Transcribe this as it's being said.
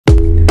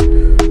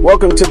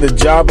Welcome to the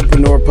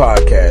Job-E-Prenuer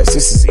podcast.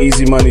 This is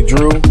Easy Money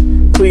Drew.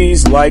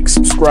 Please like,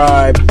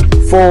 subscribe,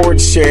 forward,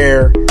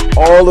 share,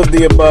 all of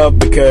the above,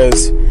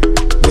 because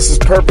this is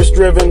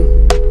purpose-driven.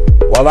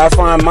 While I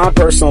find my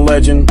personal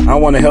legend, I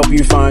want to help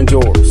you find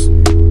yours.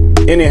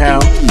 Anyhow,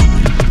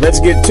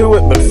 let's get to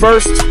it. But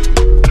first,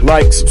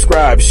 like,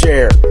 subscribe,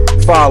 share,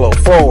 follow,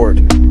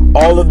 forward,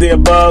 all of the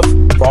above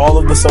for all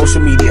of the social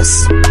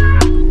medias.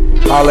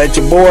 Holla at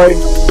your boy.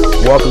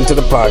 Welcome to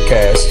the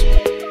podcast.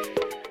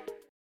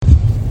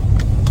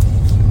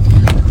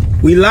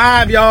 We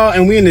live, y'all,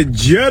 and we in the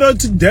Jetta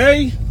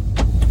today.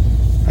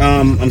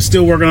 I'm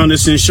still working on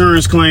this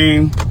insurance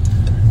claim.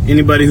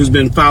 Anybody who's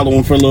been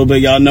following for a little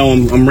bit, y'all know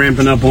I'm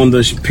ramping up on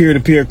the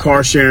peer-to-peer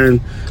car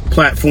sharing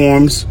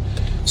platforms.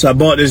 So I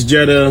bought this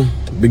Jetta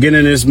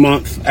beginning of this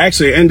month,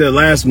 actually end of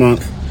last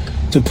month,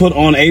 to put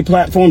on a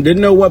platform.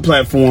 Didn't know what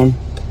platform,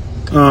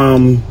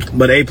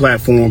 but a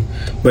platform.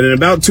 But in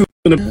about 2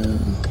 minutes,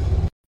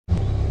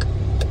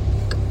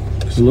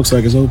 it looks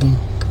like it's open.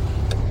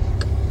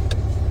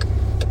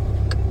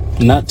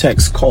 Not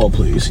text, call,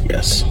 please.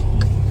 Yes.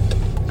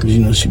 Because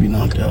you know she'd be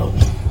knocked out.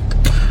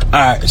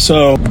 Alright,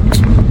 so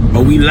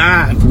we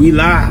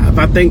live.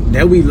 I think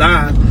that we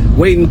live.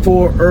 Waiting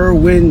for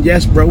Erwin.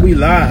 Yes, bro, we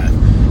live.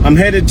 I'm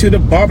headed to the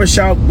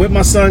barbershop with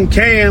my son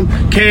Cam.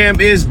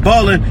 Cam is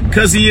balling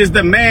because he is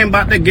the man,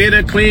 about to get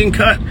a clean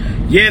cut.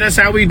 Yeah, that's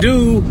how we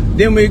do.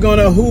 Then we're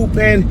gonna hoop,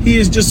 and he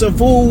is just a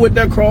fool with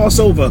the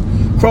crossover.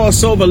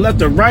 Crossover left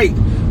to right.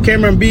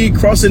 Cameron B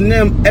crossing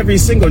them every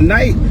single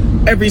night.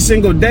 Every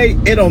single day,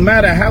 it don't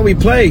matter how we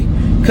play,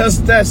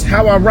 cause that's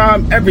how I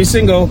rhyme every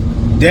single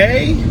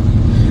day.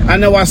 I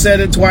know I said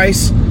it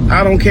twice,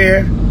 I don't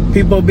care.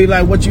 People be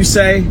like, what you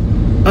say?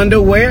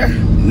 Underwear?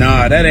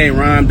 Nah, that ain't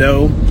rhyme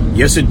though.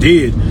 Yes it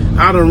did.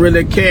 I don't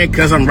really care,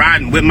 cause I'm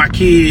riding with my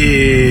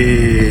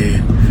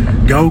kid.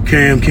 Go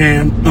Cam, go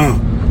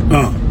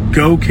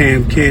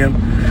Cam.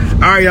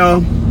 Alright,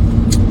 y'all.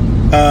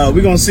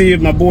 We're gonna see if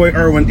my boy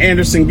Erwin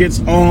Anderson gets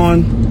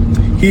on.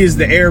 He is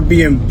the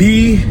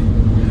Airbnb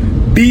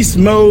beast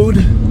mode,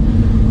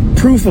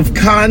 proof of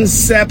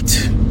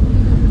concept.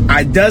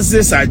 I does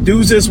this, I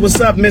do this.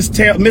 What's up, Mrs.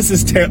 Taylor?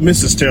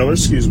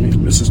 Excuse me,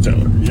 Mrs.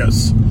 Taylor.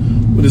 Yes.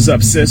 What is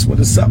up, sis? What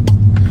is up?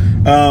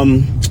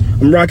 I'm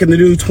rocking the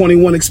new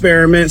 21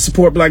 experiment,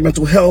 support Black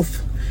mental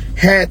health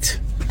hat.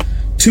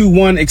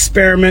 2-1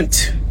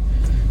 experiment.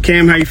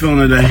 Cam, how you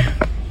feeling today?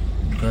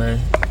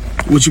 Good.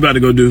 What you about to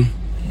go do?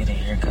 Get a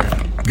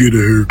haircut. Get a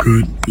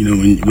haircut. You know,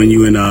 when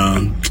you in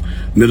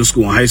middle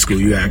school and high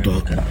school, you act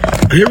all.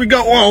 Here we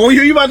go. Oh,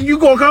 you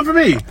gonna come for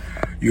me?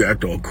 You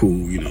act all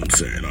cool, you know what I'm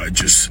saying?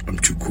 I'm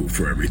too cool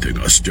for everything.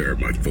 I stare at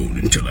my phone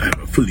until I have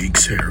a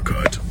Felix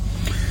haircut.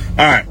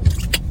 All right,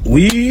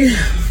 we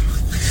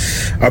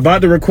are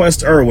about to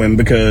request Erwin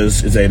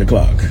because it's 8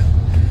 o'clock.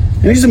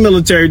 And he's a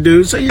military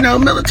dude, so you know,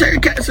 military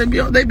cats, they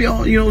be on,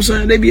 you know what I'm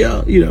saying? They be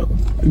out, you know.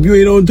 If you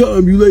ain't on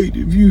time, you late.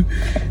 If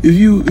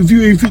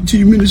you ain't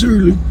 15 minutes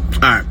early. All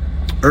right,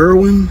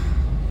 Erwin.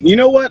 You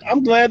know what?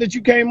 I'm glad that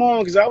you came on,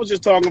 because I was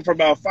just talking for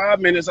about 5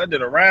 minutes. I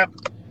did a rap.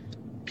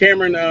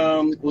 Cameron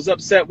was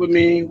upset with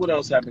me. What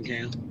else happened,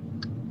 Cam?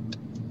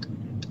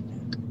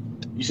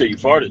 You said you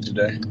farted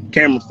today.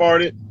 Cameron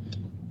farted.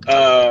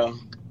 I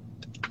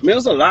mean, it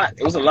was a lot.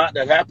 It was a lot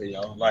that happened,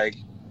 y'all. Like,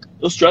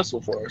 it was stressful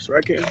for us,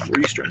 right, Cam?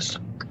 Were you stressed?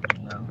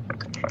 No.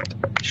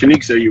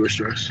 Shanique said you were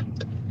stressed.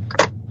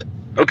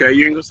 Okay,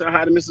 you ain't gonna say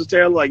hi to Mrs.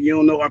 Taylor? Like, you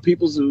don't know our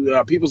peoples who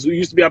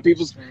used to be our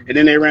peoples, and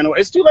then they ran away.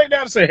 It's too late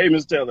now to say, hey,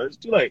 Mrs. Taylor. It's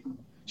too late.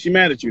 She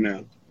mad at you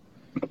now.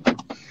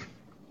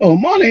 Oh,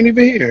 Mom ain't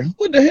even here.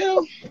 What the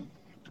hell?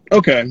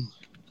 Okay.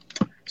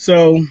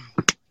 So,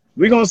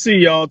 we're gonna see,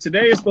 y'all.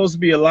 Today is supposed to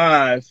be a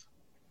live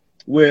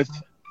with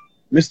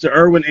Mr.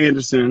 Erwin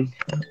Anderson,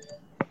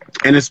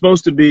 and it's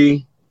supposed to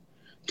be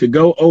to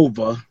go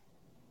over.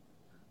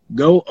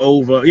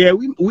 Yeah,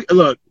 we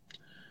look.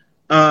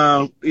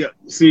 Yeah,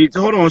 see,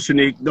 hold on,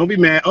 Shanique. Don't be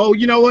mad. Oh,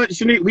 you know what,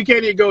 Shanique? We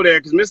can't even go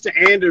there because Mr.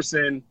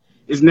 Anderson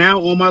is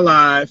now on my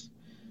live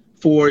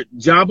for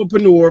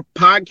Job-E-Prenuer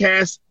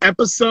podcast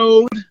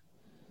episode.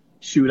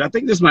 Shoot, I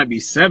think this might be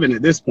 7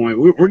 at this point.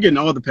 We're getting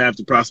all the path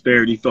to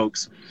prosperity,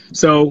 folks.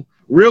 So,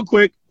 real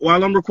quick,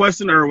 while I'm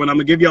requesting Erwin, I'm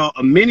going to give y'all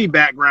a mini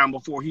background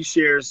before he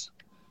shares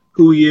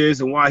who he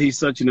is and why he's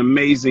such an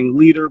amazing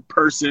leader,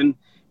 person,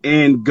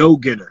 and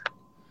go-getter.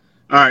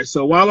 All right,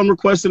 so while I'm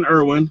requesting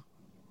Erwin,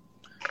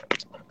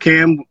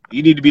 Cam,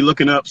 you need to be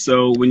looking up,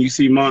 so when you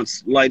see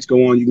Mont's lights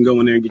go on, you can go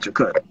in there and get your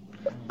cut.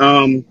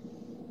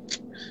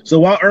 So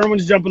while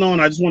Erwin's jumping on,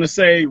 I just want to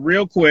say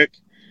real quick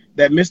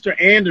that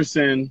Mr.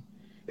 Anderson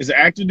is an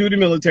active duty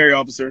military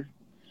officer.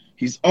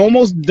 He's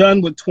almost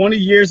done with 20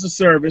 years of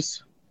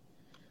service,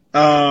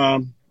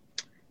 but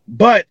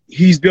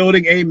he's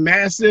building a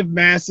massive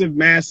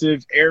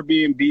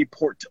Airbnb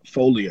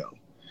portfolio.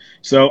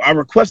 So I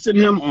requested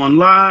him on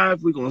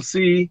live. We're going to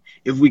see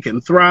if we can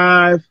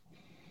thrive.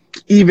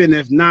 Even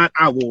if not,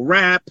 I will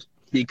rap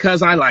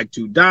because I like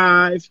to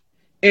dive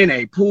in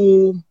a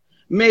pool.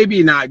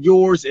 Maybe not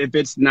yours if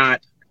it's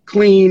not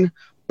clean,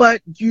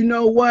 but you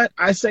know what?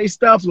 I say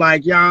stuff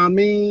like, yeah, I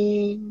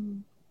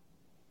mean,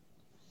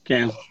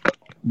 Cam.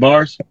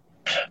 Bars.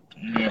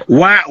 Yeah.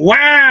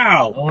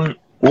 Wow. Oh,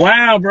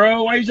 Wow,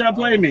 bro. Why you trying to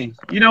play me?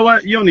 You know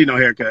what? You don't need no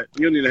haircut.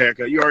 You don't need a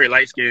haircut. You already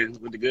light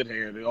skinned with the good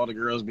hair. All the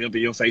girls be up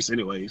in your face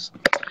anyways.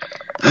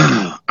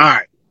 All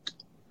right.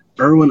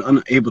 Erwin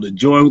unable to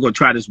join. We're gonna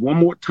try this one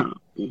more time.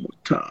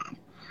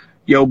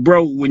 Yo,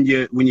 bro, when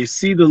you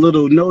see the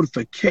little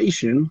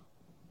notification,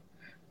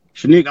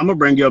 Shanique, I'm gonna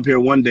bring you up here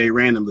one day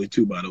randomly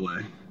too, by the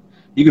way.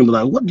 You can be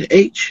like, what the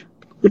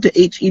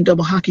H-E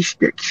double hockey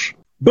stick?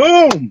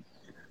 Boom!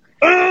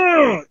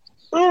 I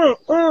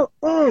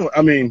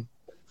mean,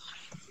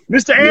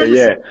 Mr. Anderson.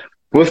 Yeah.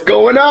 What's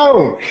going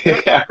on?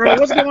 Bro,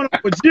 what's going on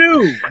with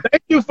you?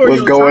 Thank you for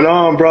What's going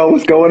on, bro?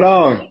 What's going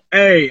on?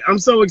 Hey, I'm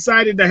so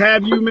excited to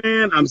have you,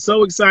 man. I'm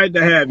so excited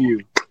to have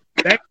you.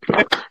 Thank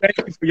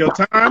you for your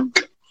time.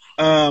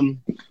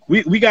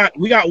 We got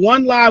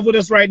one live with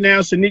us right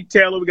now, Shanique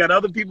Taylor. We got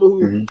other people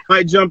who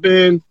might jump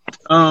in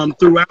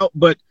throughout,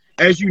 but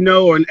as you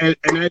know, and as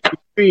you've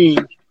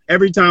seen,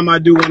 every time I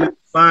do one of the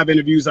live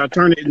interviews, I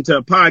turn it into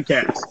a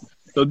podcast.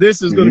 So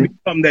this is going to be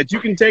something that you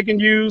can take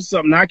and use,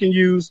 something I can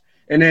use.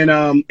 And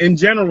then in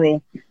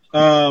general,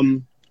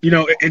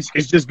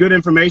 it's just good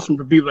information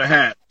for people to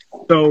have.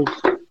 So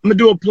I'm going to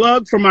do a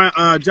plug for my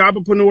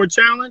Job-E-Prenuer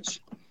challenge.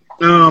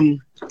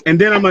 And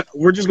then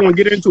we're just going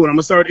to get into it. I'm going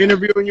to start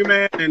interviewing you,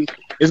 man. And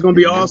it's going to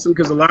be awesome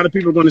because a lot of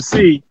people are going to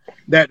see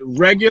that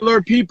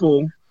regular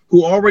people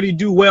who already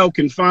do well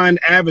can find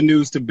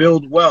avenues to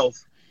build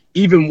wealth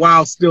even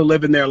while still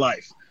living their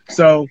life.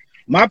 So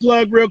my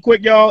plug real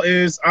quick, y'all,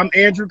 is I'm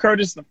Andrew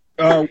Curtis,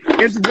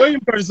 Andrew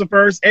William Curtis the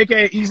First,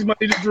 a.k.a. Easy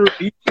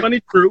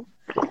Money Drew.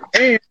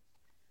 And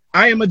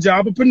I am a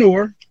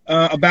Job-E-Prenuer.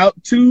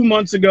 About 2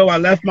 months ago, I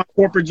left my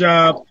corporate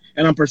job,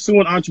 and I'm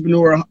pursuing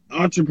entrepreneurship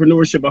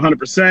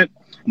 100%.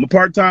 I'm a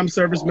part-time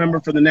service member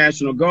for the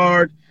National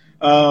Guard.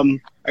 I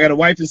got a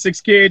wife and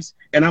 6 kids,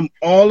 and I'm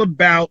all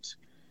about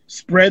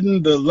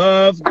spreading the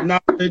love,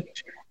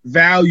 knowledge,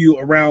 value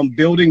around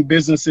building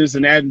businesses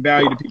and adding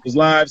value to people's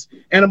lives.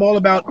 And I'm all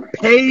about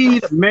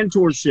paid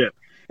mentorship.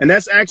 And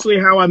that's actually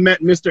how I met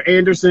Mr.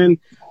 Anderson.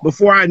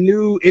 Before I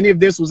knew any of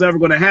this was ever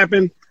going to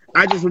happen,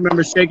 I just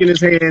remember shaking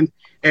his hand.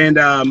 And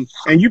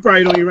you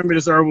probably don't even remember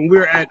this, Erwin. We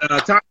were at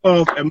Top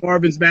Golf at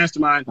Marvin's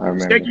Mastermind,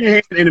 shaking your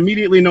hand and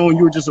immediately knowing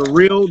you were just a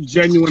real,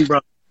 genuine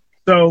brother.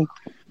 So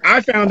I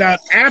found out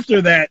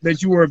after that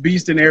you were a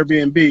beast in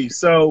Airbnb.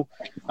 So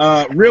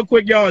real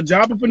quick, y'all,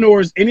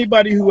 Job-E-Preneurs,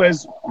 anybody who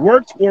has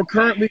worked or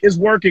currently is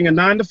working a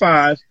 9 to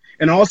 5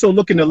 and also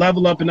looking to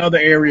level up in other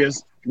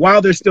areas while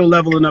they're still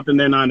leveling up in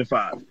their 9 to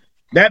 5.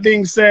 That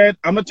being said,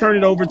 I'm going to turn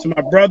it over to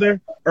my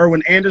brother,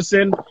 Erwin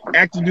Anderson,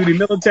 active duty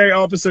military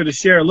officer, to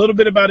share a little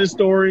bit about his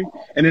story.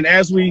 And then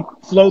as we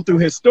flow through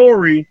his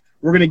story,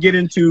 we're going to get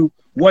into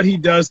what he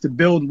does to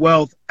build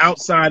wealth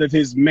outside of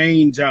his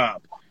main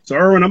job. So,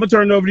 Erwin, I'm going to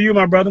turn it over to you,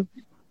 my brother.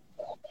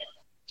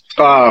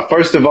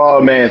 First of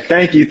all, man,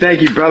 thank you,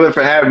 brother,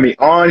 for having me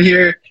on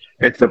here.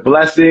 It's a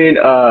blessing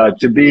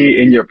to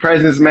be in your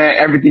presence, man.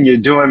 Everything you're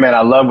doing, man,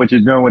 I love what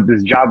you're doing with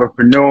this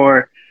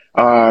Job-E-Prenuer.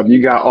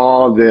 You got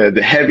all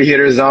the heavy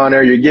hitters on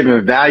there. You're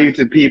giving value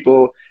to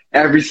people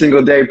every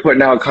single day,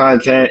 putting out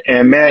content.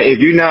 And, man, if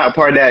you're not a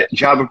part of that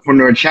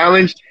Job-E-Prenuer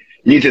challenge,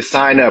 you need to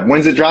sign up.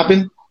 When's it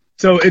dropping?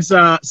 So it's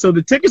so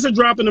the tickets are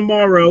dropping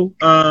tomorrow,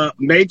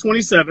 May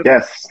 27th.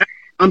 Yes.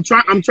 I'm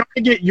trying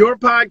to get your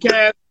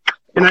podcast,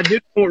 and I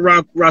did one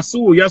with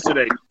Rasul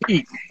yesterday,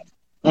 Pete,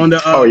 on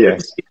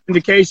the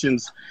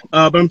indications.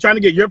 But I'm trying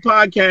to get your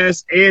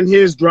podcast and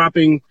his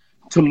dropping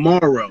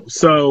tomorrow.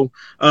 So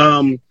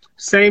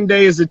same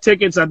day as the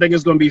tickets. I think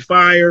it's going to be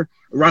fire.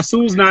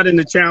 Rasul's not in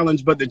the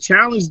challenge, but the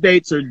challenge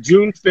dates are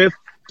June 5th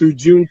through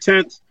June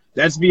 10th.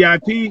 That's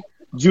VIP.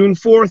 June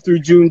 4th through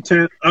June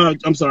 10th.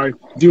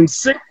 June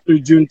 6th through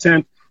June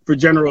 10th for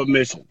general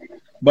admission.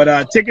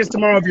 But tickets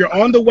tomorrow. If you're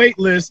on the wait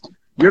list,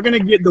 you're going to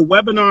get the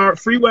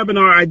free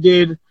webinar I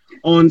did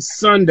on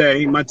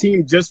Sunday. My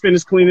team just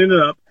finished cleaning it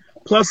up,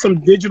 plus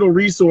some digital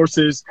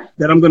resources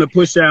that I'm going to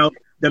push out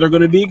that are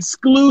going to be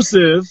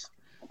exclusive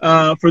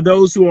for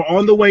those who are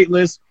on the wait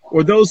list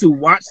or those who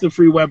watch the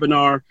free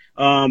webinar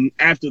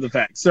after the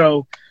fact.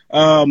 So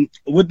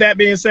with that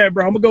being said,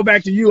 bro, I'm going to go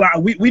back to you.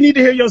 We need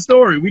to hear your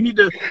story. We need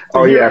to.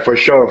 Yeah, for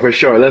sure.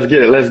 Let's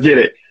get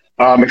it.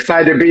 I'm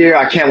excited to be here.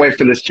 I can't wait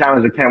for this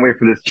challenge.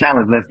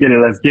 Let's get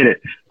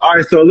it. All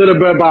right, so a little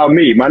bit about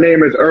me. My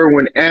name is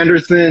Erwin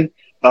Anderson.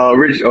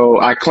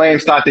 I claim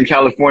Stockton,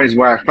 California is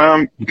where I'm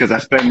from because I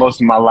spent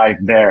most of my life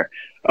there.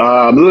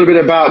 A little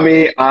bit about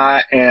me.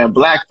 I am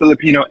Black,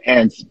 Filipino,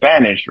 and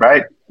Spanish,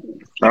 right?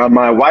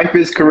 My wife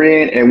is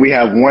Korean, and we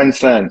have one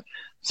son.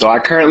 So I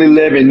currently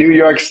live in New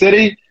York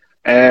City,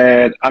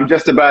 and I'm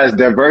just about as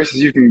diverse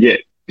as you can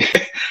get.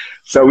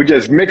 So we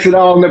just mix it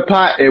all in the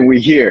pot, and we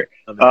here.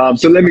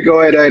 So let me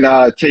go ahead and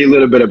tell you a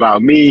little bit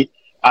about me.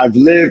 I've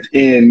lived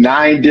in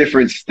 9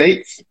 different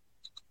states.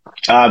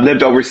 I've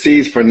lived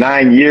overseas for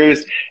 9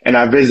 years, and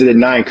I visited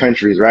 9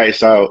 countries, right?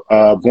 So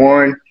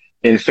born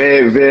in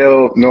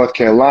Fayetteville, North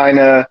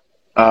Carolina,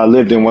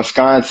 lived in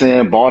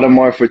Wisconsin,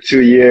 Baltimore for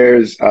 2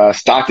 years,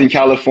 Stockton,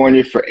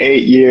 California for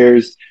 8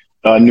 years,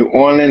 New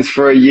Orleans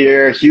for a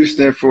year,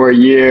 Houston for a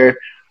year,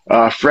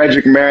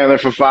 Frederick,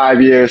 Maryland for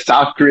 5 years,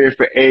 South Korea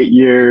for 8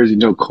 years,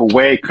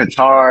 Kuwait,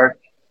 Qatar,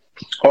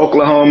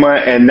 Oklahoma,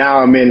 and now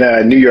I'm in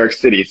New York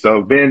City.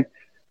 So been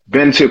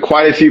to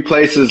quite a few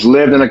places,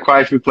 lived in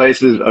quite a few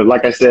places.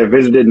 Like I said,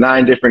 visited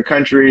 9 different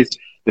countries: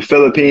 the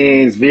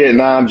Philippines,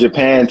 Vietnam,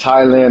 Japan,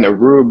 Thailand,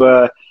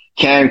 Aruba,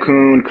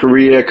 Cancun,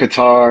 Korea,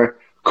 Qatar,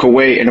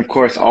 Kuwait, and of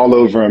course all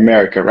over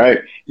America, right?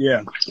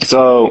 Yeah.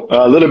 So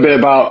a little bit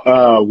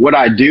about what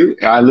I do.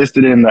 I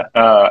enlisted in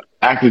the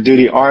active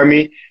duty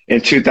Army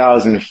in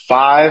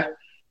 2005.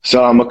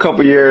 So I'm a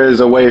couple years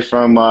away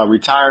from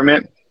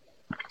retirement.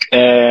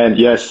 And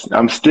yes,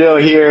 I'm still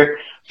here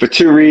for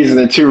 2 reasons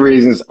and 2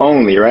 reasons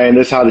only, right? And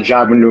this is how the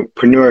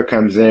Job-E-Prenuer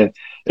comes in.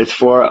 It's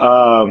for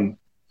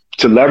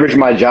to leverage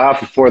my job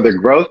for further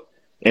growth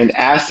in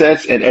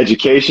assets and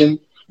education.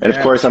 And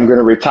of course, I'm going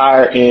to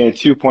retire in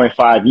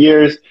 2.5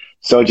 years.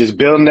 So just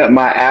building up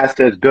my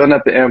assets, building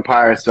up the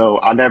empire, so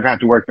I'll never have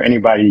to work for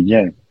anybody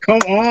again. Come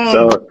on.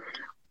 So,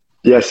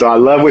 yeah, so I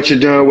love what you're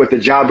doing with the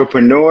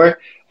Job-E-Prenuer.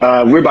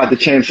 We're about to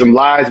change some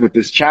lives with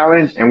this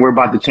challenge, and we're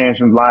about to change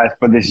some lives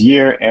for this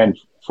year and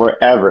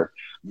forever.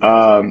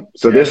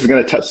 So this is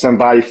going to touch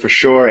somebody for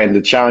sure, and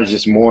the challenge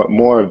is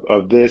more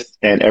of this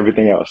and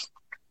everything else.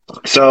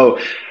 So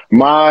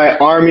my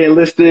Army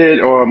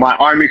enlisted, or my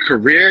Army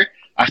career,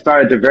 I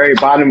started at the very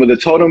bottom of the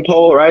totem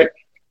pole, right?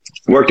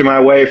 Working my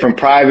way from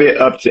private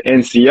up to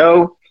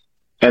NCO.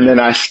 And then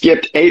I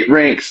skipped 8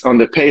 ranks on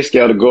the pay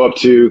scale to go up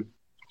to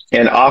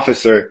an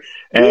officer.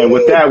 And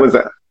with that was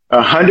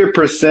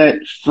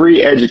 100%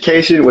 free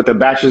education with a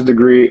bachelor's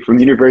degree from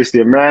the University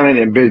of Maryland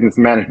in business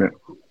management.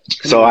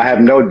 So I have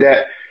no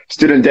debt,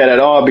 student debt at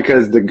all,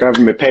 because the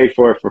government paid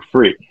for it for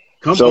free.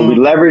 We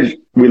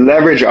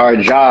leverage our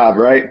job,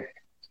 right,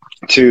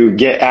 to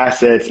get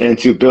assets and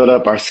to build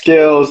up our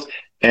skills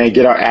and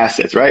get our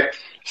assets, right?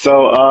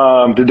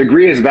 So the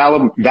degree is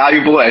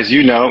valuable, as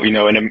you know,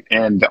 in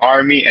the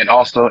Army and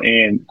also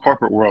in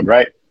corporate world,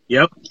 right?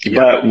 Yep.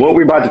 But what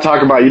we're about to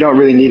talk about, you don't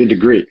really need a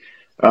degree.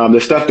 The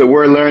stuff that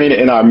we're learning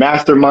in our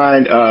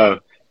mastermind,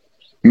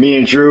 me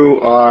and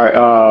Drew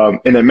are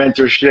in a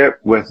mentorship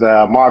with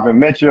Marvin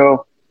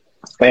Mitchell.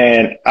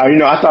 And,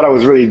 I thought I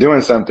was really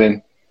doing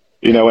something.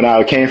 When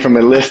I came from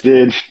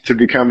enlisted to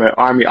become an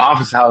Army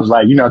officer, I was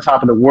like,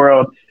 top of the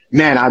world.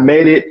 Man, I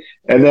made it.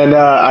 And then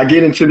I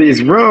get into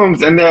these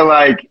rooms and they're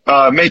like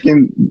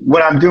making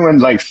what I'm doing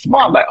like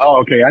small. Like,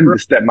 oh, okay, I need to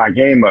step my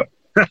game up.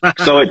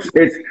 So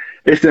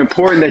it's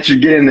important that you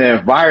get in the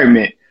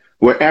environment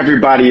where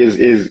everybody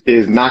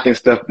is knocking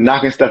stuff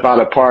out of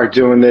the park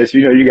doing this.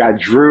 You got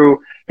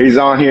Drew. He's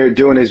on here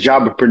doing his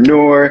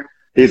Job-E-Prenuer.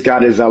 He's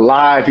got his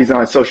live. He's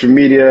on social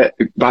media,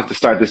 about to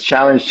start this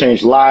challenge,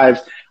 change lives.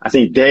 I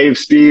think Dave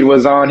Speed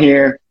was on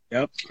here.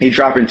 Yep. He's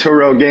dropping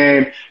Turo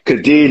game.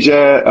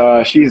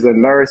 Khadija, she's a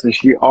nurse, and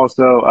she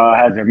also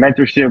has a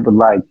mentorship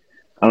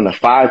with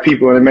 5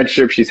 people in the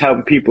mentorship. She's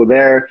helping people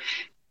there.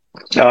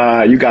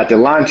 You got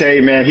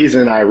Delante, man. He's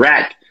in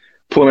Iraq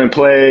pulling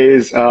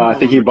plays. I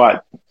think he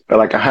bought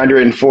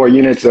 104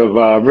 units of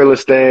real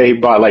estate. He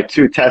bought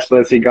 2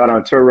 Teslas. He got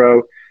on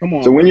Turo.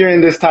 So when you're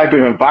in this type of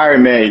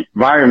environment,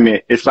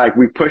 it's like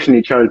we're pushing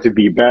each other to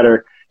be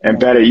better and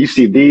better. You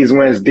see these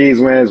wins.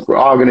 We're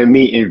all going to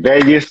meet in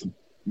Vegas.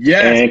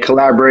 Yes. And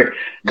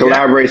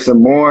collaborate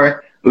some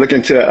more, look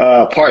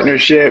into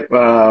partnership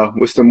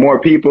with some more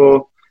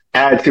people,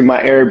 add to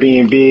my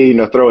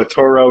Airbnb, throw a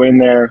Toro in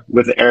there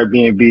with the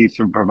Airbnb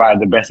to provide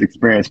the best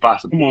experience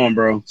possible. Come on,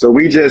 bro. So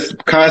we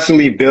just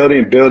constantly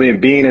building,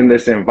 being in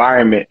this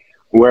environment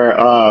where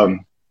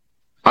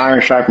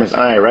iron sharpens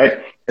iron,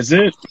 right? That's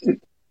it.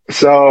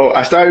 So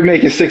I started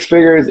making 6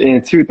 figures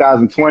in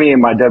 2020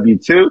 in my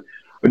W-2.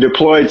 We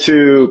deployed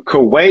to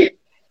Kuwait.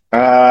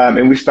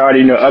 And we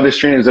started, other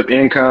streams of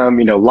income,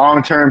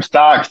 long-term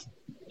stocks,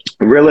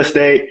 real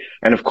estate,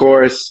 and of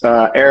course,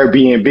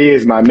 Airbnb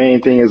is my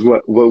main thing, is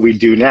what we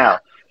do now.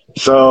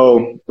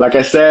 So, like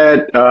I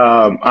said,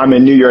 I'm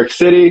in New York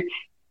City.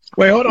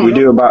 Wait, hold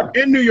on.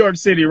 In New York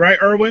City, right,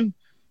 Erwin?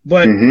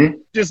 But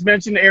just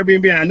mentioned the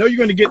Airbnb. I know you're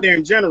going to get there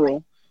in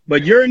general,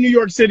 but you're in New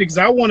York City because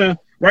I want to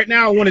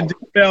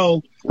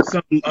dispel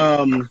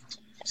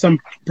some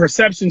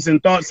perceptions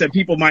and thoughts that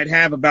people might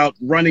have about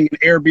running an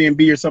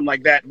Airbnb or something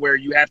like that, where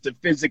you have to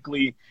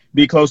physically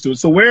be close to it.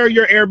 So where are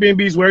your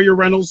Airbnbs? Where are your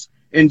rentals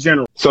in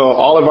general? So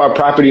all of our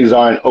properties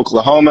are in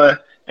Oklahoma,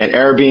 and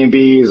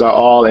Airbnbs are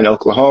all in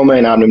Oklahoma,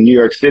 and I'm in New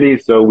York City.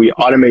 So we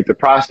automate the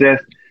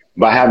process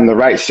by having the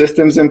right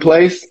systems in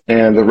place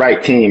and the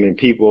right team and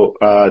people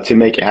to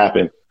make it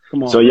happen.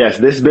 Come on. So yes,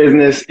 this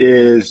business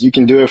you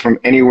can do it from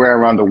anywhere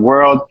around the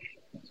world.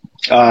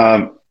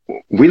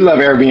 We love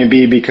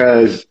Airbnb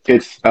because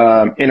it's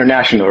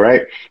international,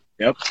 right?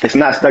 Yep. It's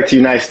not stuck to the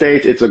United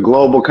States. It's a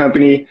global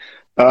company.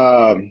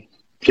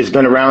 It's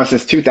been around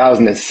since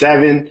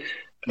 2007.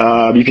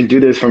 You can do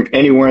this from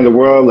anywhere in the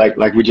world.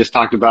 Like we just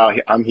talked about,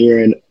 I'm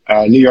here in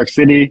New York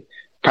City,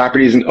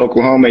 properties in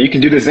Oklahoma. You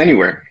can do this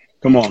anywhere.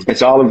 Come on.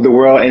 It's all over the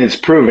world, and it's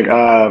proven.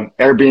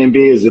 Airbnb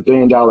is a $1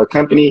 billion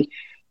company.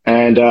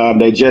 and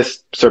they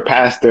just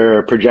surpassed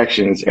their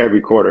projections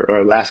every quarter,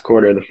 or last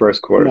quarter of the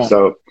first quarter.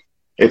 So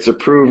it's a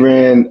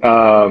proven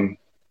thing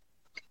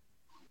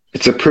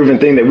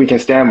that we can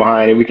stand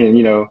behind, and we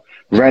can,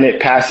 run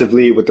it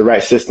passively with the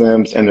right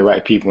systems and the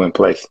right people in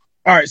place.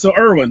 All right. So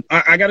Erwin,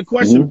 I got a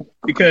question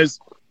because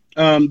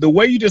the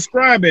way you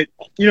describe it,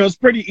 it's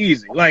pretty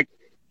easy. Like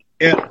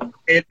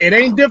it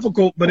ain't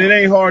difficult, but it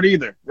ain't hard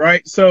either.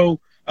 Right. So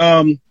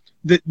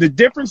the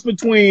difference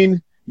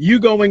between you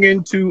going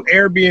into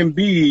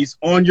Airbnbs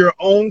on your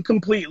own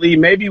completely,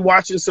 maybe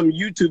watching some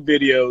YouTube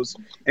videos,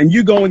 and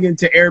you going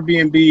into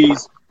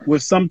Airbnbs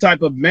with some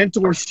type of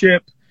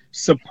mentorship,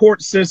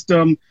 support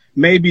system,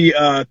 maybe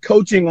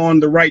coaching on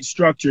the right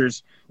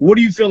structures. What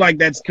do you feel like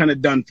that's kind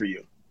of done for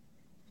you?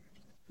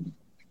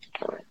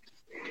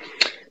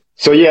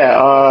 So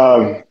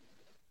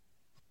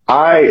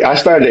I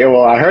started.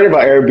 Well, I heard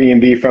about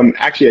Airbnb from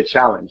actually a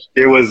challenge.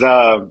 It was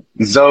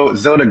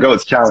Zoda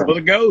Goat's challenge.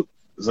 Zoda Goat.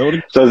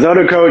 So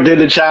Zoda Goat did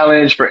the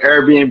challenge for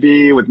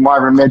Airbnb with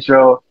Marvin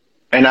Mitchell,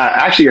 and I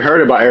actually heard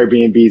about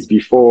Airbnbs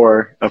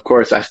before. Of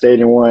course, I stayed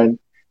in one,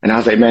 and I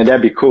was like, man,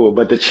 that'd be cool.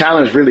 But the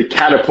challenge really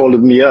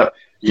catapulted me up.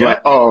 Yeah.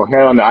 Like, oh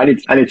hell no, I need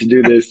to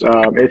do this.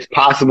 It's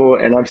possible,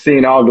 and I'm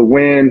seeing all the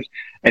wins.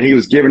 And he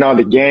was giving all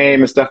the game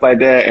and stuff like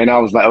that. And I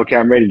was like, okay,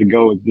 I'm ready to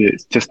go with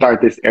this, to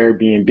start this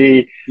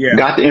Airbnb. Yeah.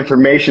 Got the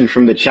information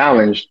from the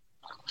challenge.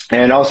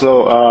 And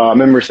also, I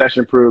remember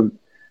Session Proof,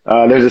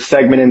 there's a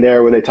segment in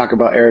there where they talk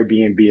about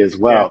Airbnb as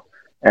well.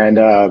 Yeah.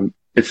 And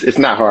it's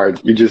not hard.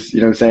 You just,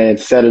 you know what I'm saying,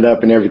 set it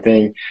up and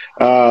everything.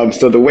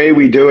 So the way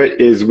we do it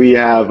is we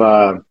have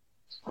one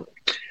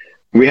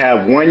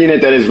unit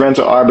that is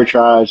rental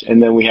arbitrage,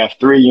 and then we have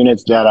 3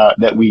 units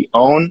that we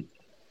own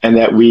and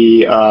that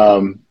we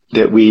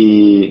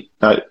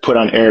put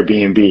on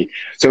Airbnb.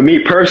 So me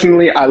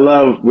personally, I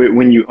love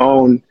when you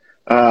own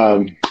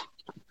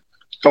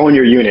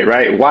your unit,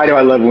 right? Why do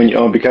I love when you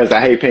own? Because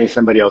I hate paying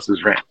somebody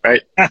else's rent,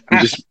 right?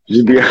 just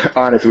be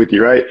honest with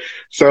you, right?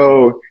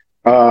 So,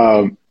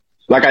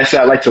 like I said,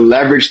 I like to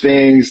leverage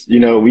things.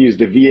 We use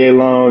the VA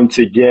loan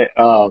to get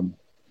our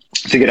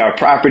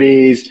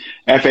properties,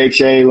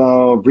 FHA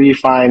loan,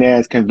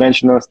 refinance,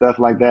 conventional stuff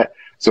like that.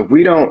 So if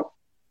we don't,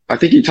 I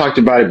think you talked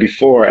about it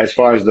before as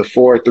far as the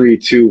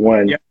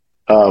 4-3-2-1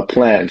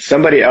 plan.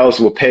 Somebody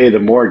else will pay the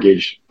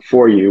mortgage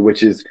for you,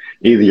 which is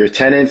either your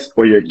tenants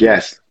or your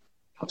guests.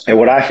 And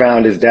what I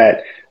found is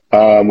that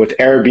with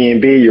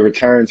Airbnb, your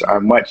returns are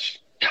much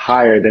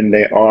higher than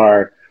they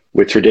are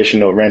with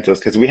traditional rentals,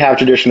 because we have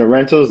traditional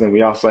rentals and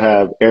we also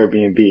have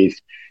Airbnbs.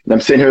 And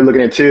I'm sitting here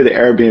looking at the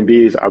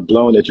Airbnbs are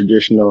blowing the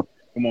traditional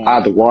out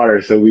of the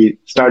water. So we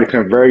started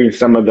converting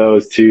some of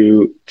those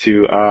to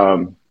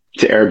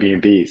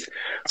Airbnbs.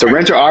 So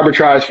renter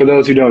arbitrage, for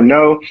those who don't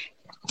know,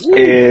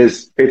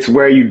 it's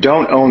where you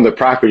don't own the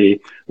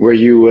property, where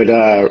you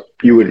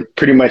would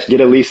pretty much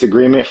get a lease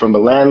agreement from the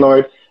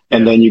landlord,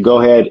 and then you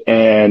go ahead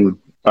and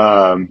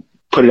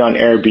put it on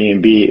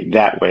Airbnb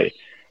that way.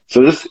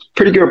 So there's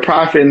pretty good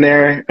profit in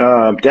there.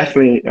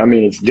 Definitely, I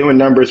mean, it's doing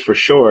numbers for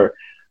sure,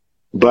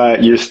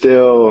 but you're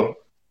still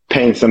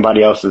paying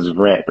somebody else's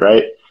rent,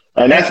 right?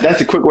 And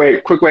that's a quick way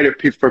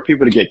for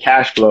people to get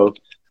cash flow.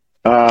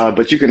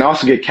 But you can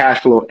also get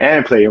cash flow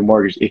and pay your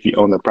mortgage if you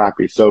own the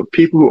property. So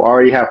people who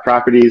already have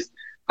properties,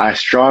 I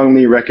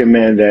strongly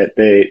recommend that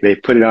they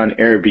put it on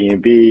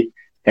Airbnb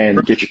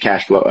and get your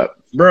cash flow up.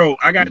 Bro,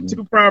 I got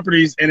 2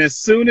 properties, and as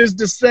soon as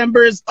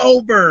December is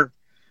over,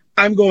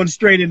 I'm going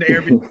straight into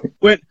Airbnb.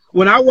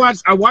 when I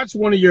watched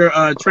one of your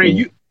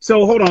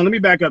so hold on, let me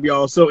back up,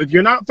 y'all. So if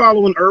you're not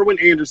following Erwin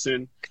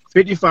Anderson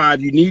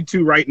 55, you need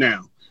to right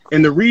now.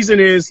 And the reason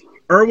is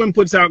Erwin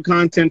puts out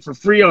content for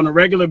free on a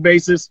regular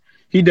basis.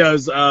 He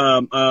does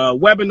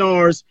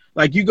webinars.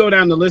 Like, you go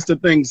down the list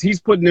of things, he's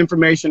putting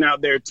information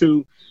out there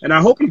too. And I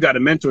hope you got a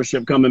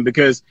mentorship coming,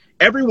 because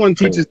everyone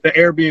teaches the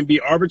Airbnb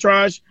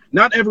arbitrage.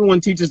 Not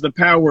everyone teaches the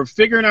power of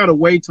figuring out a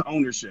way to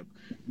ownership.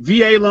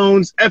 VA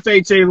loans,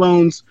 FHA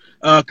loans,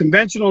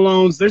 conventional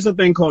loans. There's a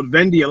thing called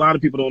Vendee a lot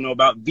of people don't know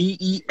about,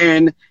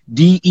 VENDEE,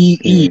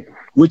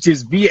 which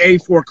is VA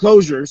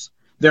foreclosures.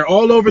 They're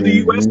all over the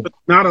U.S., but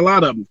not a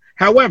lot of them.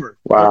 However,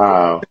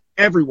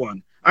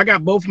 everyone. I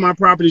got both of my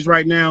properties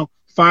right now,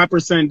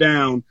 5%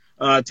 down,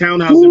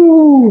 townhouse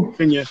in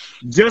Virginia,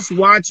 just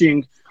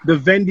watching the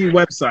Vendee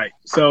website.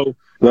 So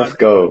let's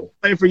go.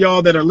 For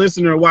y'all that are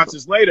listening or watch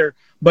this later,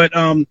 but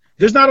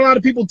there's not a lot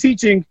of people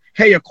teaching,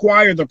 hey,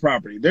 acquire the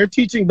property. They're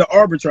teaching the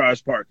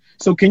arbitrage part.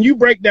 So can you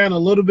break down a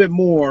little bit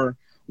more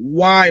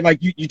why, like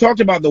you talked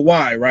about the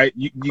why, right?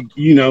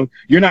 You know,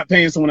 you're not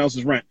paying someone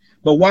else's rent,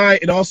 but why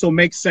it also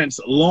makes sense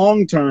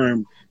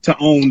long-term to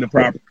own the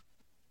property.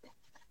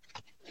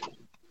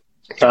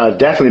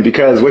 Definitely,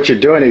 because what you're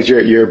doing is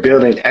you're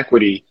building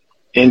equity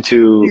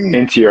into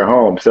your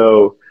home.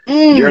 So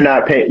you're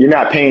not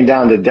paying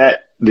down the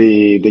debt.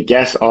 The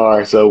guests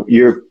are. So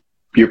you're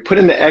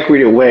putting the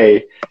equity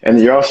away, and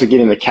you're also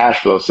getting the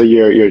cash flow. So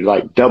you're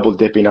like double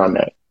dipping on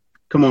that.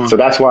 Come on. So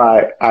that's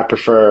why I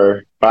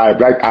prefer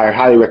I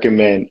highly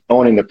recommend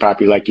owning the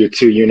property, like your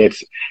 2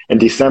 units. And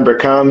December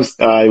comes,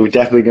 we're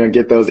definitely going to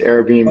get those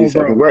Airbnbs.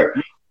 Oh, bro.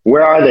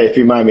 Where are they, if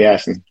you mind me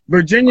asking?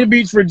 Virginia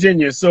Beach,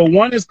 Virginia. So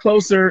one is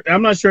closer.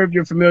 I'm not sure if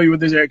you're familiar with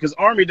this area because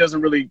Army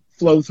doesn't really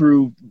flow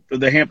through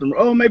the Hampton.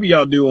 Oh, maybe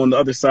y'all do on the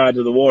other side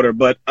of the water.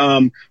 But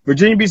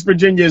Virginia Beach,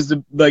 Virginia is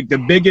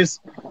the biggest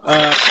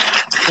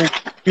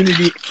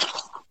community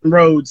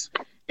roads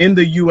in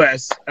the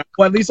U.S.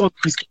 Well, at least on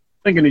the East,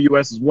 I think in the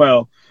U.S. as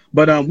well.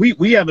 But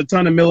we have a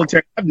ton of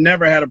military. I've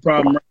never had a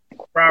problem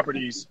with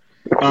properties,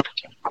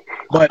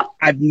 but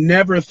I've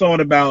never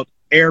thought about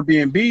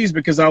Airbnbs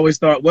because I always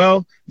thought,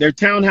 well, they're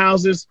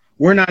townhouses.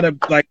 We're not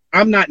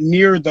I'm not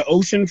near the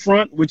ocean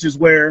front, which is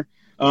where,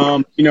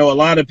 a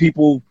lot of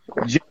people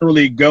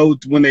generally go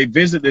when they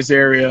visit this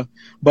area.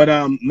 But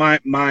my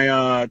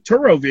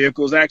Turo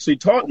vehicles actually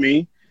taught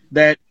me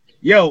that,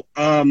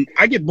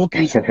 I get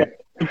bookings to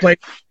play.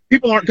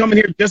 People aren't coming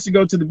here just to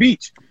go to the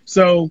beach.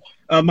 So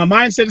my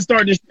mindset is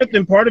starting to shift,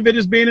 and part of it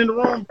is being in the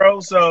room, bro.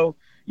 So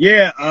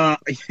yeah,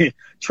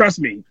 trust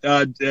me,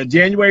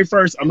 January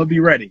 1st, I'm going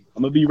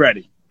to be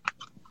ready.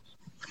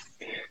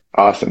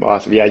 Awesome.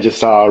 Yeah, I just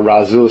saw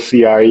Razul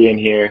CRE in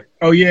here.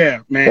 Oh, yeah,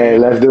 man. Hey,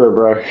 let's do it,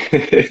 bro.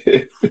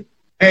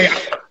 Hey,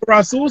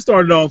 Rasul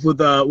started off with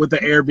the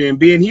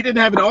Airbnb, and he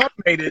didn't have it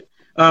automated,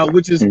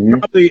 which is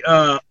probably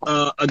a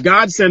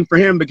godsend for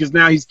him because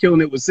now he's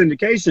killing it with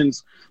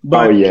syndications.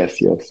 But, yes.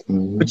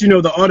 Mm-hmm. But,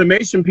 the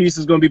automation piece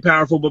is going to be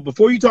powerful. But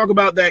before you talk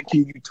about that,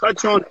 can you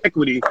touch on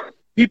equity?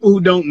 People who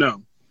don't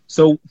know.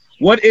 So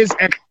what is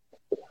equity?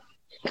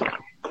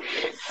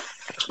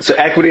 So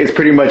equity is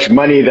pretty much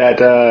money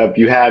that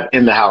you have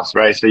in the house,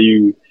 right? So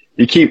you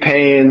keep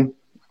paying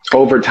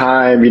over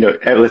time.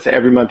 Let's say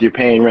every month you're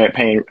paying rent,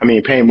 paying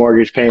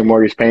mortgage. Let's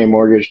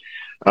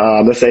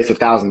say it's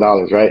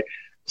 $1,000, right?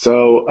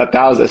 So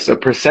a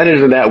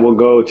percentage of that will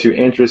go to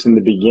interest in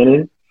the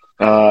beginning.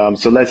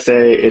 So let's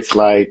say it's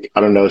like,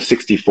 I don't know,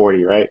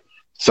 60-40, right?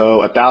 So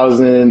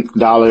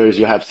 $1,000,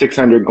 you'll have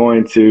 600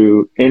 going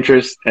to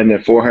interest and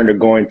then 400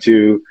 going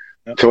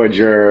towards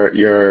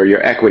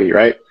your equity,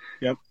 right?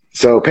 Yep.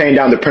 So paying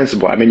down the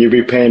principal, you'll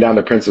be paying down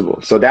the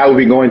principal. So that will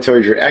be going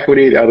towards your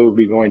equity. The other will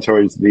be going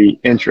towards the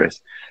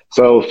interest.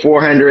 So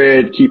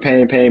 400, keep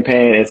paying.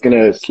 It's going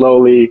to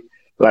slowly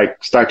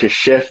start to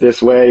shift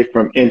this way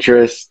from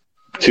interest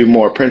to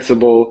more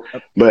principal.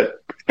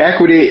 But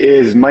equity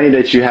is money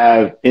that you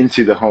have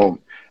into the home.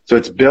 So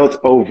it's built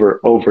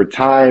over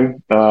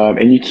time,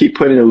 and you keep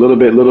putting a little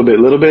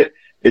bit.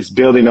 It's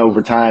building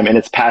over time, and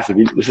it's passive.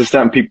 This is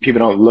something people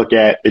don't look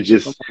at. It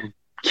just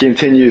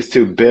continues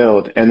to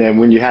build. And then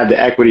when you have the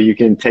equity, you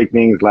can take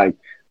things like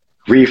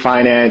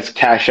refinance,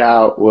 cash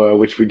out,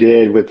 which we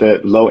did with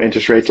the low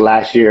interest rates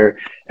last year,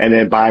 and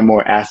then buy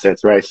more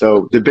assets, right?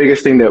 So the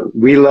biggest thing that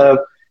we love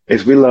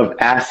is we love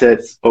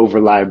assets over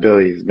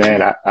liabilities,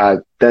 man.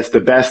 That's the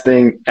best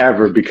thing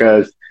ever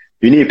because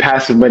you need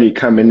passive money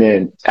coming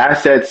in.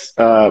 Assets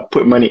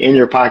put money in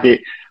your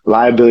pocket.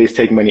 Liabilities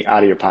take money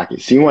out of your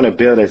pocket. So you want to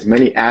build as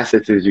many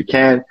assets as you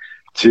can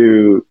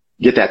to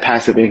get that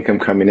passive income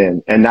coming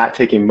in and not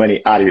taking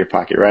money out of your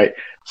pocket, right?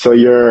 So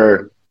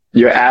your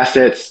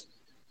assets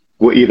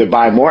will either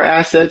buy more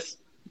assets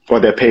or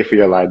they'll pay for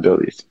your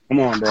liabilities. Come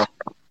on, bro.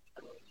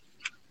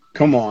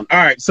 Come on. All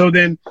right. So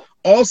then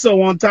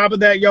also on top of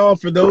that, y'all,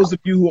 for those of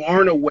you who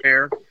aren't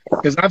aware,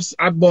 because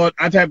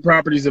I've had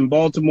properties in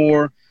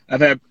Baltimore. I've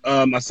had,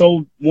 I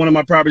sold one of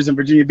my properties in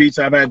Virginia Beach.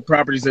 I've had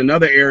properties in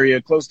another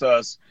area close to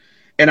us.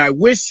 And I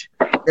wish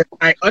that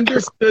I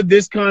understood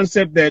this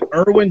concept that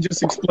Erwin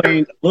just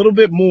explained a little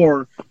bit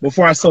more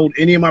before I sold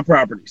any of my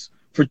properties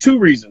for two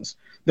reasons.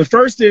 The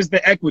first is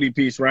the equity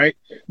piece, right?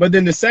 But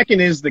then the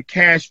second is the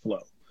cash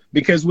flow.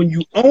 Because when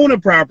you own a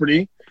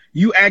property,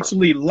 you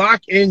actually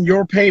lock in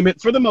your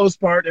payment for the most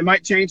part. It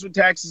might change with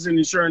taxes and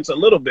insurance a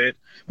little bit,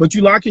 but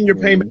you lock in your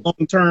payment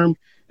long term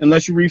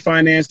unless you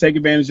refinance, take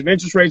advantage of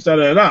interest rates,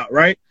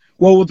 right?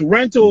 Well, with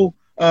rental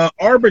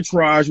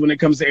arbitrage, when it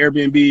comes to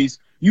Airbnbs,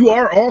 you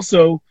are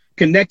also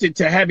connected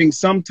to having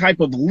some type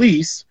of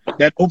lease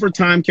that over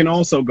time can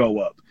also go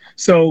up.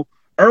 So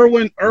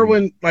Erwin,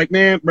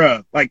 man,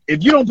 bro,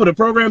 if you don't put a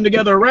program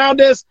together around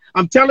this,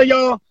 I'm telling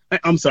y'all,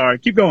 I'm sorry,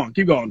 keep going,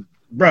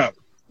 bro.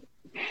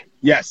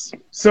 Yes.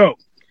 So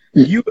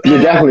yeah,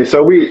 definitely.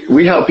 So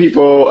we help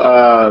people.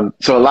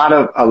 So a lot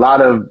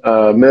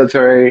of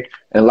military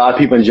and a lot of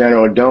people in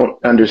general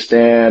don't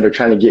understand or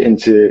trying to get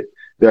into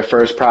their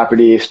first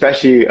property,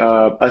 especially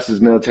us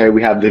as military.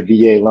 We have the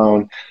VA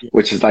loan,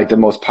 which is like the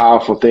most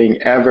powerful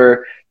thing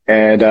ever.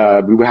 And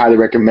we would highly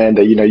recommend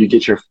that, you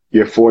get your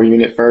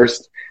 4-unit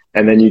first,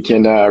 and then you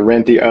can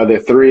rent the other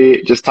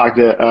 3. Just talked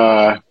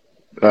to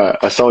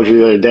a soldier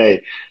the other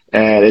day,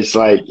 and it's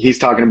like he's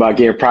talking about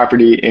getting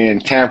property in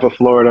Tampa,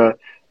 Florida,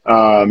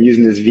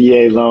 using this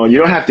VA loan. You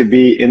don't have to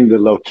be in the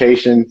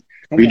location.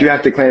 We do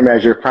have to claim it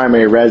as your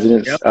primary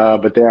residence,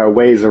 but there are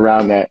ways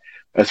around that.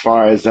 As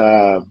far as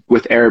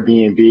with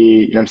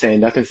Airbnb, I'm saying?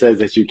 Nothing says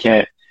that you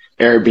can't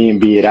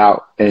Airbnb it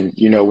out and,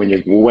 when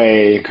you're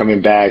away and coming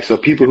back. So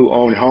people who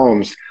own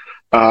homes,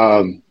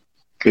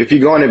 if you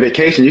go on a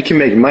vacation, you can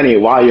make money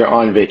while you're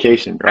on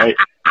vacation, right?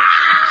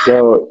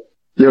 So,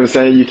 you know what I'm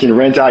saying? You can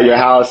rent out your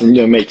house and,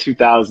 make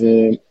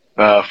 2,000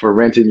 for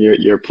renting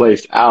your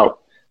place out.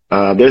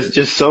 There's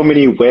just so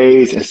many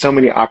ways and so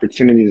many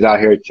opportunities out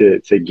here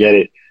to get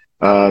it.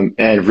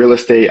 And real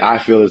estate, I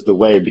feel, is the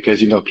way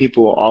because,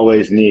 people will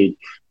always need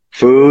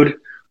food,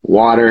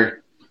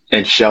 water,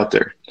 and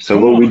shelter. So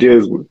what we do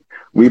is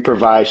we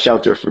provide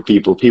shelter for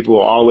people. People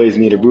will always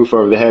need a roof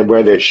over the head,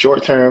 whether it's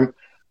short term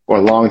or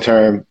long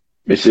term.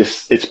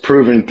 It's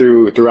proven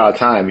throughout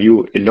time.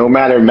 No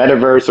matter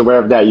metaverse or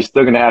whatever that, you're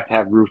still going to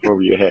have roof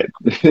over your head.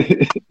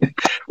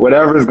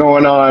 Whatever's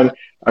going on.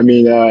 I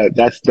mean,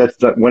 that's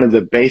one of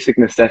the basic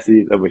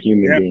necessities of a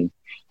human being.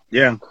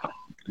 Yeah.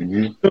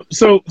 Mm-hmm.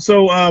 So,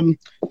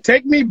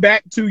 take me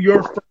back to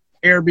your first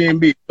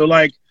Airbnb. So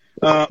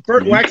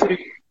first, well,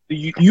 actually,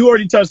 you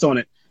already touched on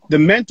it. The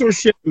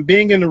mentorship and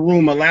being in the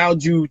room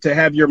allowed you to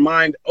have your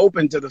mind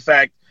open to the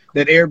fact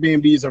that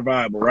Airbnbs are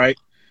viable, right?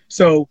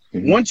 So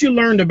once you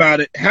learned about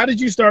it, how did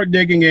you start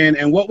digging in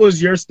and what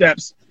was your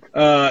steps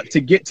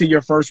to get to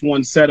your first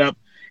one set up?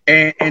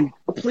 And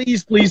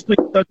please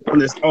touch on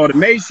this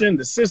automation,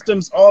 the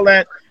systems, all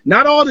that.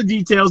 Not all the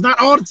details, not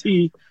all the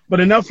tea, but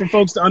enough for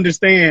folks to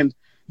understand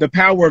the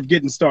power of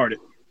getting started.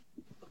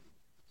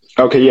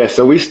 Okay, yeah.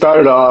 So we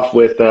started off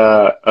with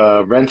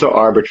rental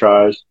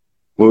arbitrage.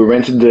 We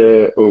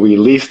we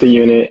leased the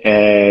unit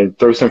and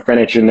threw some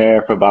furniture in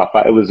there for about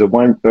 $5.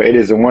 It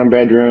is a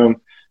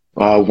 1-bedroom,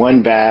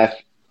 1 bath.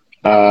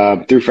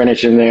 Threw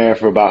furniture in there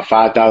for about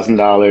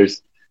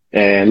 $5,000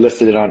 and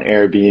listed it on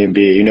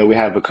Airbnb. We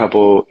have a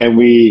couple, and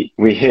we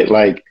hit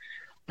like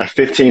a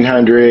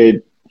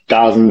 1,500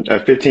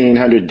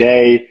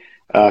 day.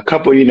 A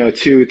couple,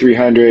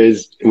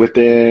 200-300s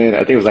within, I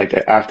think it was like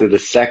after the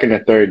second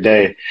or third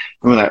day.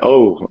 I'm like,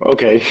 oh,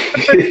 okay.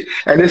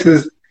 And this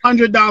is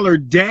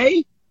 $100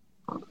 day?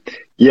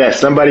 Yeah,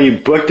 somebody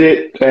booked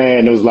it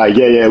and it was like,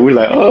 yeah. We're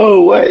like,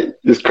 oh, what?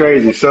 It's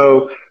crazy.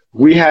 So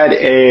we had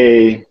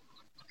a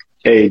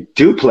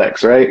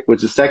duplex, right?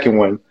 Which is the second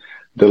one.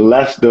 The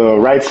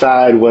right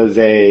side was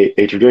a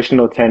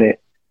traditional tenant,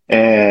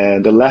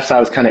 and the left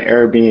side was kind of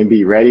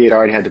Airbnb ready. It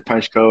already had the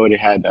punch code.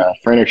 It had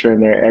furniture in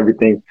there,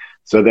 everything.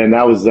 So then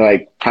that was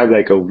probably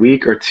like a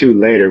week or two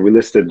later, we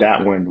listed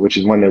that one, which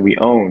is one that we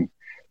own.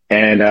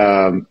 And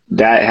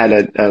that had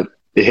it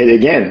hit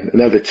again,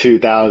 another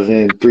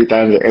 2,000,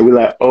 3,000. And we're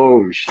like,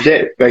 oh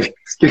shit. And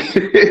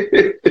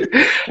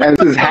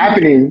this is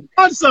happening.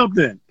 On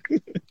something.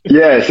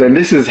 Yes. And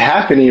this is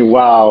happening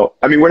while,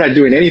 we're not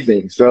doing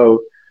anything.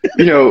 So,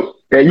 and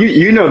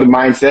you know the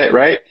mindset,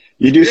 right?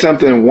 You do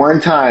something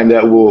one time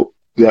that will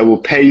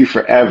pay you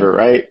forever,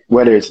 right?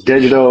 Whether it's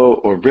digital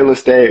or real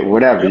estate or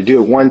whatever, you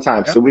do it one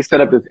time. Yep. So we set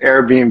up this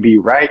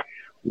Airbnb, right?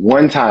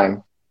 One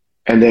time.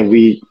 And then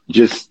we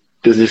just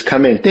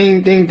come in,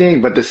 ding, ding,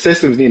 ding. But the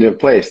systems need to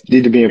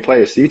be in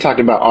place. So you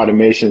talked about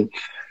automation.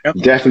 Yep.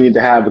 Definitely need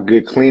to have a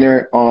good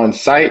cleaner on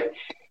site.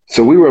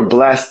 So we were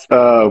blessed.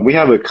 We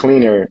have a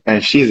cleaner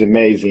and she's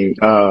amazing.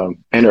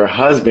 And her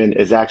husband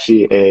is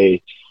actually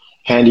a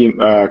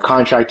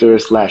contractor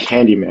 /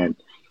 handyman.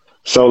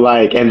 So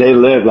and they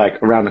live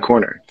around the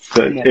corner.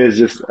 So it's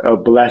just a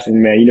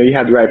blessing, man. You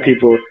have the right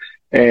people,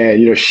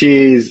 and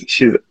she's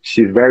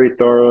very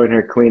thorough in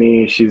her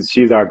cleaning.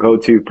 She's our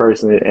go-to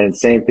person, and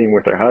same thing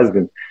with her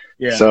husband.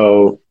 Yeah.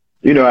 So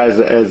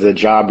as a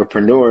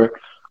Job-E-Prenuer,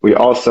 we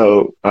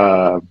also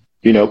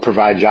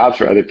provide jobs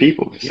for other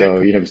people. So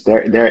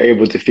they're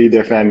able to feed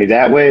their family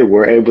that way.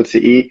 We're able to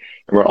eat,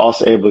 and we're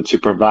also able to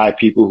provide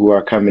people who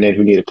are coming in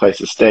who need a place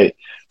to stay.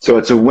 So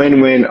it's a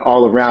win-win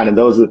all around, and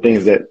those are the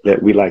things that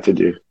we like to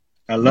do.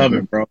 I love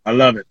it, bro. I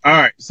love it. All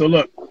right, so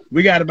look,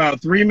 we got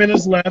about 3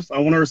 minutes left. I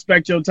want to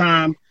respect your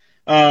time.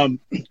 And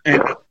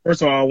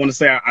first of all, I want to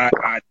say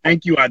I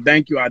thank you. I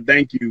thank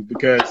you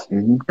because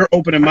you're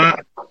opening my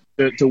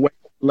eyes to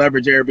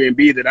leverage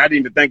Airbnb that I didn't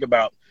even think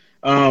about.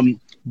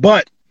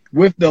 But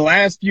with the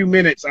last few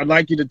minutes, I'd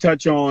like you to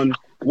touch on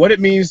what it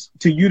means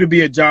to you to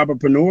be a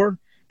Job-E-Prenuer,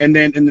 and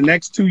then in the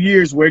next 2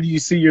 years, where do you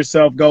see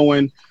yourself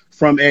going?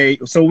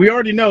 So we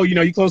already know,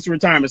 you're close to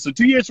retirement. So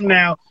 2 years from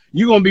now,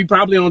 you're going to be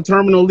probably on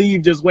terminal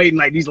leave, just waiting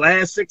these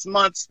last 6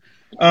 months.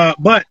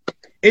 But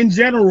in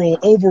general,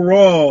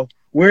 overall,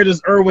 where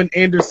does Erwin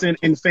Anderson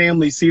and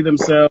family see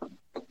themselves?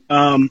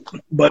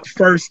 But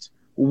first,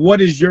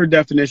 what is your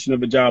definition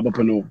of a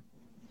Job-E-Prenuer?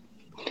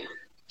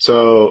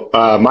 So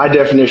my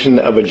definition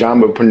of a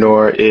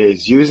Job-E-Prenuer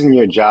is using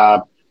your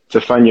job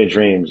to fund your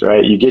dreams,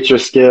 right? You get your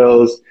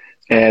skills,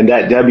 and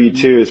that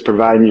W-2 is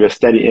providing you a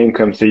steady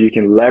income so you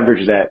can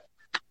leverage that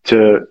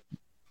to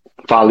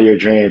follow your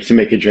dreams, to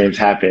make your dreams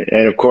happen.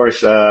 And of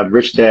course,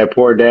 rich dad,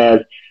 poor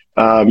dad,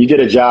 you get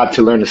a job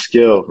to learn a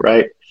skill,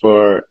 right?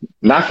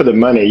 Not for the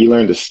money, you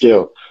learn the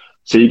skill.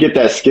 So you get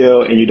that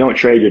skill and you don't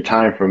trade your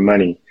time for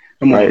money,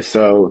 right?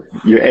 So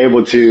you're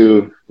able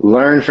to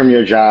learn from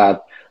your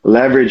job,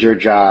 leverage your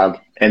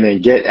job, and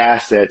then get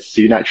assets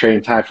so you're not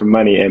trading time for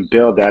money, and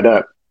build that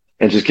up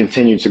and just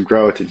continue to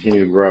grow.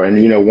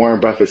 And, Warren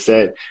Buffett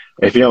said,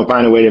 if you don't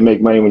find a way to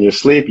make money when you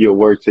sleep, you'll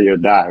work till you'll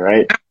die,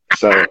 right?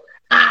 So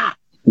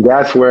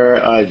That's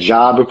where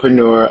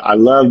Job-E-Prenuer. I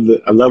love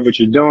what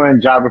you're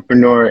doing,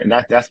 Job-E-Prenuer, and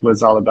that's what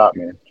it's all about,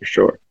 man, for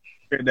sure.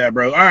 Heard that,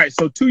 bro. All right,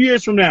 so 2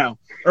 years from now,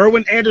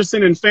 Erwin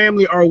Anderson and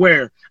family are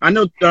where? I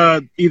know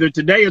either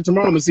today or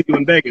tomorrow I'm gonna see you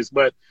in Vegas,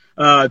 but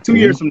 2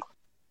 years from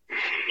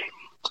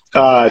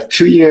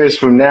 2 years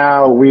from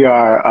now, we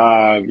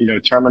are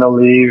terminal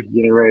leave,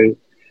 getting ready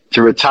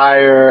to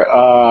retire.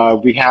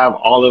 We have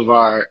all of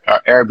our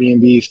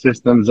Airbnb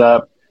systems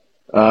up,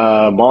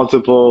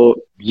 multiple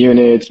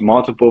units,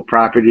 multiple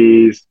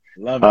properties.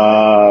 Love it.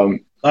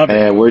 Love it.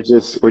 And we're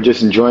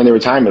just enjoying the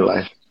retirement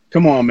life.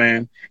 Come on,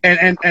 man.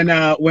 And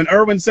when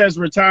Erwin says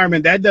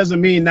retirement, that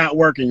doesn't mean not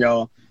working,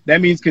 y'all. That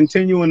means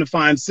continuing to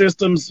find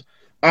systems,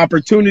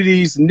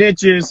 opportunities,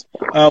 niches,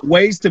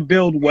 ways to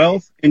build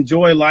wealth,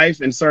 enjoy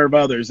life, and serve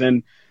others.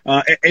 And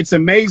it's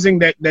amazing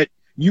that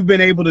you've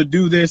been able to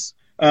do this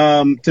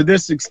to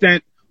this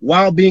extent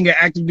while being an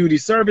active duty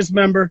service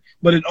member.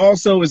 But it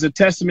also is a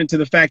testament to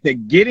the fact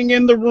that getting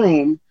in the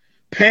room,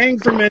 paying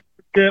for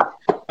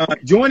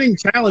mentorship, joining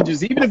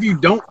challenges, even if you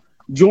don't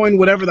join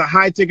whatever the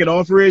high ticket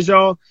offer is,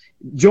 y'all,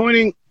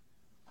 joining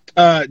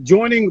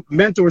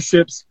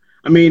mentorships,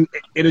 I mean,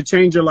 it'll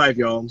change your life,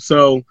 y'all.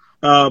 So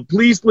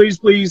please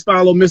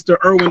follow Mr.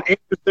 Erwin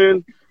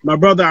Anderson. My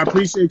brother, I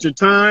appreciate your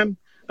time.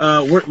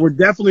 We're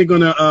definitely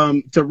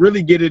gonna to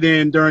really get it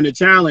in during the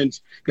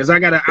challenge, because I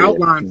got an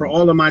outline for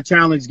all of my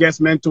challenge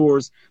guest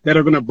mentors that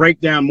are gonna break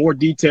down more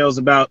details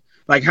about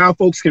like how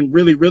folks can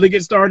really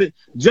get started,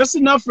 just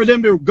enough for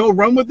them to go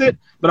run with it.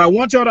 But I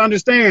want y'all to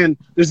understand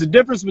there's a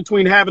difference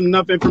between having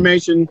enough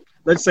information,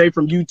 let's say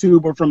from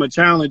YouTube or from a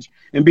challenge,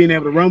 and being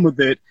able to run with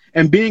it,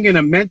 and being in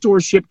a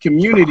mentorship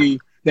community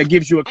that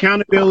gives you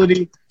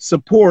accountability,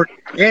 support,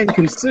 and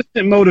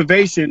consistent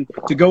motivation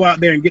to go out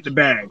there and get the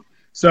bag.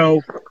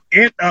 So,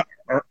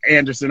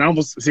 Anderson, I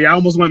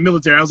almost went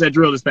military. I was at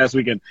drill this past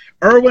weekend.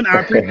 Erwin,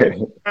 I appreciate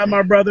your time,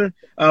 my brother.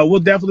 We'll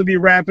definitely be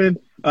rapping.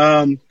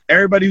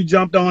 Everybody who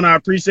jumped on, I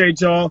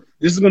appreciate y'all.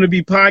 This is going to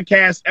be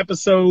podcast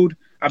episode,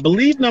 I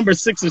believe, number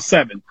 6 or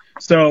 7.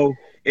 So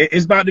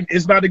it's about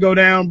to go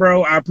down,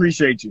 bro. I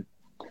appreciate you.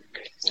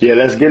 Yeah,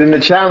 let's get in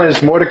the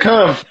challenge. More to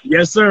come.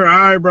 Yes, sir. All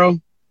right, bro.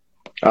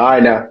 All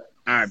right, now.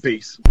 All right,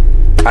 peace.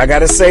 I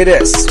gotta say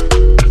this: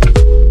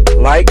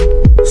 like,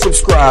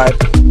 subscribe,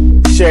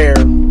 share,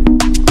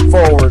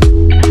 forward,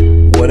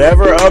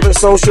 whatever other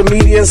social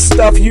media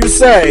stuff you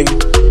say,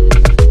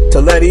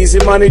 to let Easy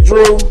Money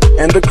Drew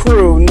and the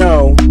crew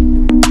know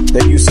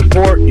that you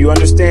support, you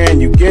understand,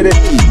 you get it,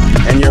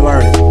 and you're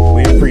learning.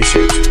 We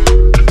appreciate you.